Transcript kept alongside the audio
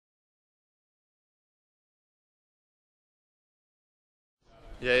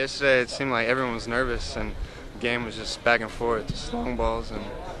Yeah, yesterday it seemed like everyone was nervous and the game was just back and forth, just long balls, and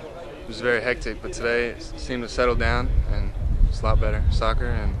it was very hectic. But today it seemed to settle down and it's a lot better soccer,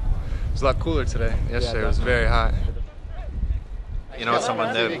 and it's a lot cooler today. Yesterday it was very hot. You know, it's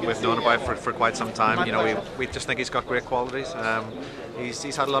someone that we've known about for quite some time. You know, we just think he's got great qualities.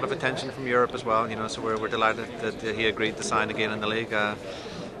 He's had a lot of attention from Europe as well. You know, so we're delighted that he agreed to sign again in the league.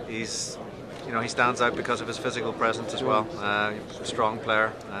 He stands out because of his physical presence as well. A strong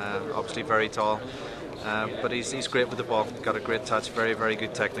player, obviously very tall, but he's great with the ball. Got a great touch, very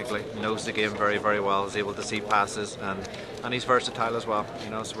good technically. Knows the game very well. Is able to see passes, and he's versatile as well.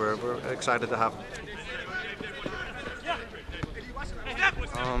 You know, so we're excited to have him.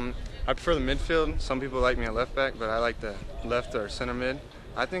 I prefer the midfield. Some people like me at left back, but I like the left or center mid.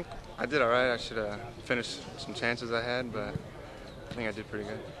 I think I did all right. I should have finished some chances I had, but I think I did pretty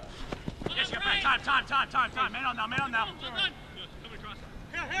good. Yes, you got time. Man on now.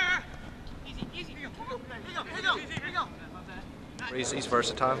 Easy. Here you go. He's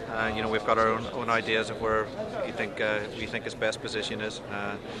versatile. You know, we've got our own ideas of where we think his best position is.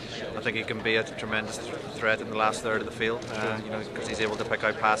 I think he can be a tremendous threat in the last third of the field. You know, because he's able to pick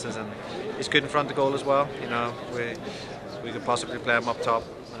out passes, and he's good in front of goal as well. You know, we could possibly play him up top.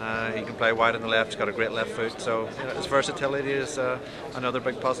 He can play wide on the left. He's got a great left foot. So you know, his versatility is another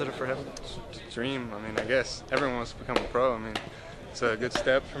big positive for him. Dream. I mean, I guess everyone wants to become a pro. I mean, it's a good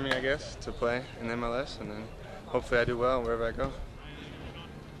step for me, I guess, to play in the MLS, and then hopefully I do well wherever I go.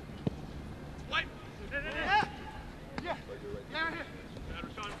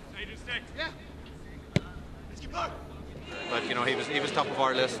 But you know, he was top of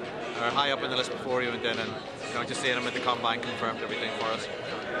our list, or high up in the list before he went in, and you know, just seeing him at the Combine confirmed everything for us.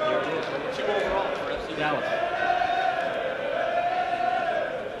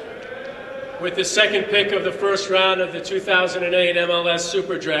 With the second pick of the first round of the 2008 MLS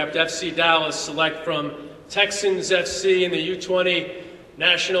SuperDraft, FC Dallas select from Texans FC in the U20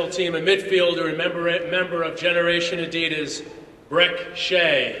 national team a midfielder and member of Generation Adidas, Brek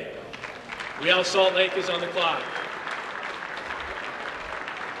Shea. Real Salt Lake is on the clock.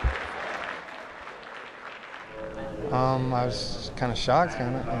 I was kind of shocked,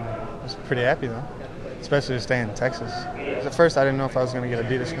 I was pretty happy though, especially to stay in Texas. At first, I didn't know if I was going to get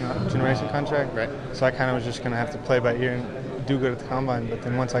Adidas Generation contract, right? So I kind of was just going to have to play by ear and do good at the Combine. But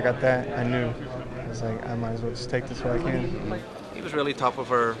then once I got that, I knew I was like, I might as well just take this while I can. He was really top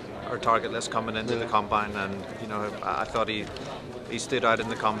of our target list coming into the Combine, and you know, I thought he stood out in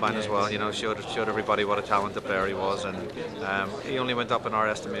the Combine as well. You know, showed everybody what a talented player he was, and he only went up in our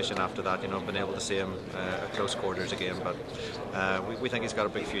estimation after that. You know, been able to see him at close quarters again, but we think he's got a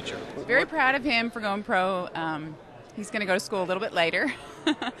big future. Very proud of him for going pro. He's going to go to school a little bit later,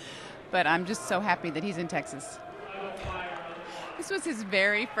 but I'm just so happy that he's in Texas. This was his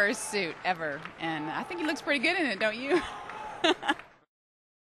very first suit ever, and I think he looks pretty good in it, don't you?